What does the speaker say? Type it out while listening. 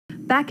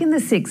Back in the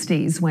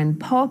 60s, when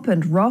pop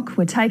and rock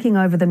were taking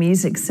over the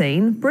music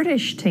scene,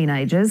 British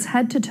teenagers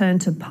had to turn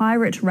to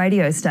pirate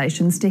radio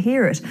stations to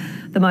hear it.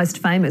 The most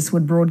famous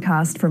would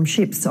broadcast from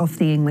ships off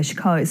the English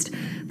coast.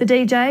 The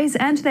DJs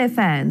and their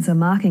fans are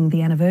marking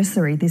the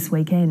anniversary this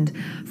weekend.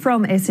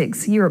 From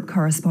Essex, Europe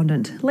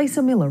correspondent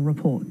Lisa Millar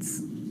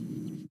reports.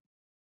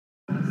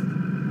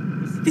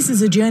 This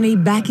is a journey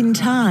back in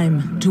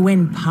time to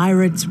when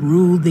pirates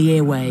ruled the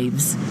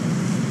airwaves.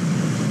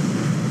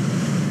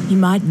 He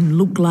mightn't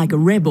look like a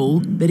rebel,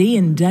 but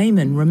Ian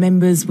Damon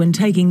remembers when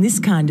taking this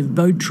kind of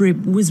boat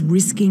trip was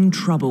risking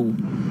trouble.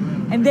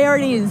 And there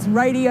it is,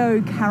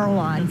 Radio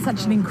Caroline,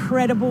 such an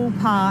incredible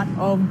part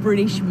of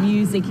British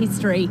music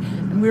history.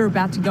 And we're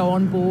about to go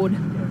on board.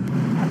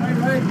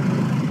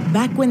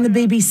 Back when the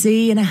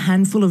BBC and a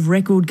handful of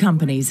record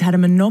companies had a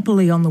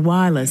monopoly on the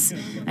wireless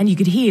and you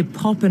could hear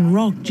pop and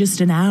rock just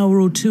an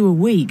hour or two a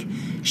week,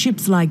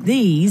 ships like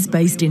these,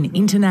 based in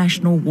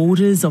international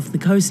waters off the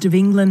coast of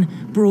England,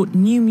 brought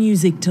new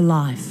music to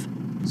life.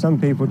 Some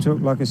people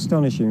took like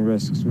astonishing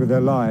risks with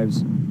their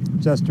lives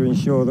just to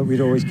ensure that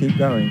we'd always keep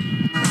going.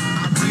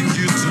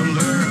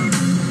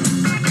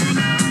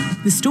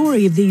 The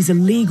story of these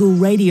illegal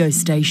radio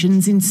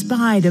stations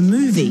inspired a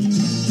movie.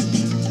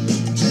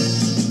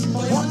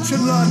 Watch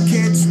and learn,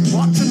 kids,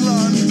 watch and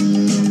learn.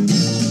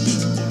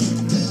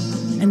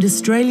 And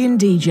Australian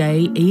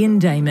DJ Ian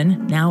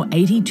Damon, now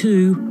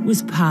 82,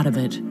 was part of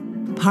it.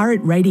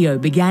 Pirate radio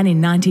began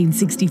in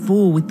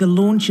 1964 with the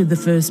launch of the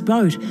first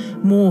boat.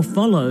 More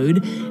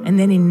followed, and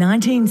then in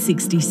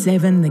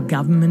 1967 the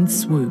government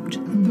swooped.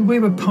 We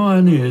were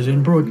pioneers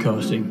in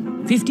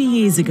broadcasting. 50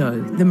 years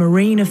ago, the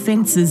Marine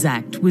Offences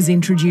Act was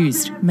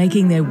introduced,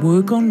 making their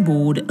work on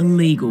board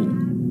illegal.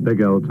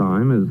 Big old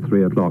time is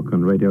 3 o'clock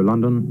and Radio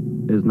London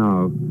is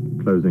now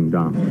closing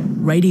down.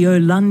 Radio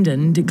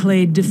London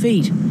declared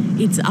defeat.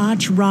 Its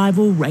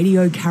arch-rival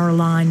Radio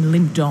Caroline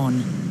limped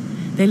on.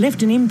 They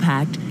left an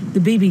impact. The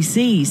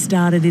BBC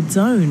started its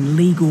own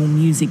legal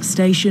music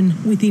station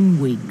within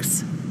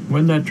weeks.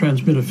 When that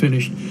transmitter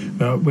finished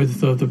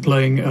with the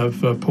playing of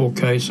Paul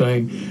Kay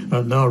saying,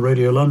 now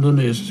Radio London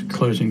is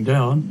closing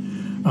down,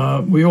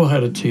 we all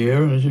had a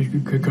tear, and as you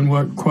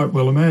can quite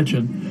well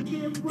imagine.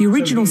 The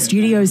original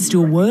studio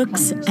still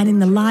works, and in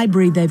the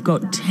library they've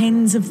got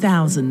tens of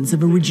thousands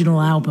of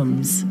original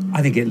albums.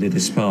 I think it lit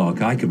a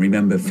spark. I can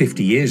remember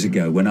 50 years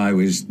ago when I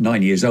was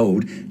 9 years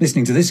old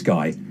listening to this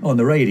guy on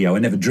the radio. I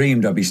never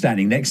dreamed I'd be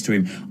standing next to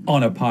him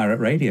on a pirate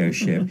radio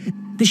ship.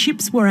 The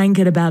ships were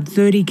anchored about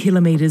 30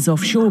 kilometres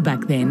offshore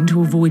back then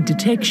to avoid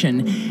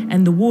detection,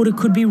 and the water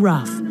could be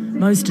rough.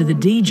 Most of the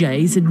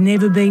DJs had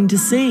never been to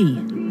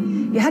sea.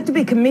 You had to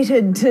be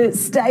committed to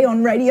stay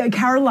on Radio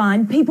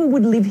Caroline. People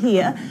would live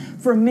here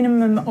for a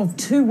minimum of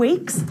 2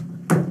 weeks,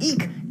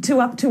 to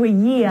up to a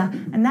year,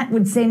 and that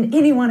would send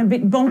anyone a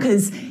bit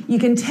bonkers. You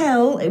can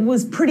tell it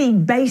was pretty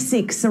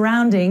basic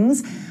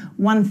surroundings.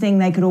 One thing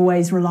they could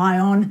always rely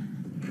on,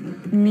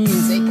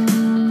 music.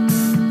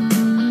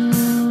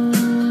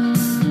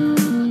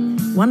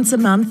 Once a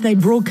month they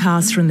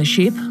broadcast from the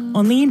ship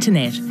on the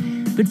internet.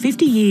 But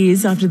 50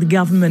 years after the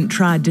government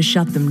tried to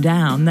shut them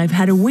down, they've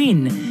had a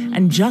win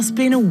and just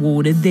been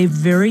awarded their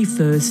very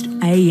first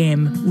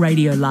AM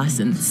radio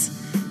licence.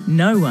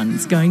 No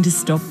one's going to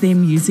stop their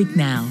music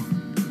now.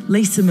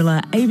 Lisa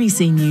Millar,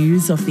 ABC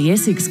News, off the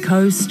Essex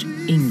coast,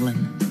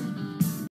 England.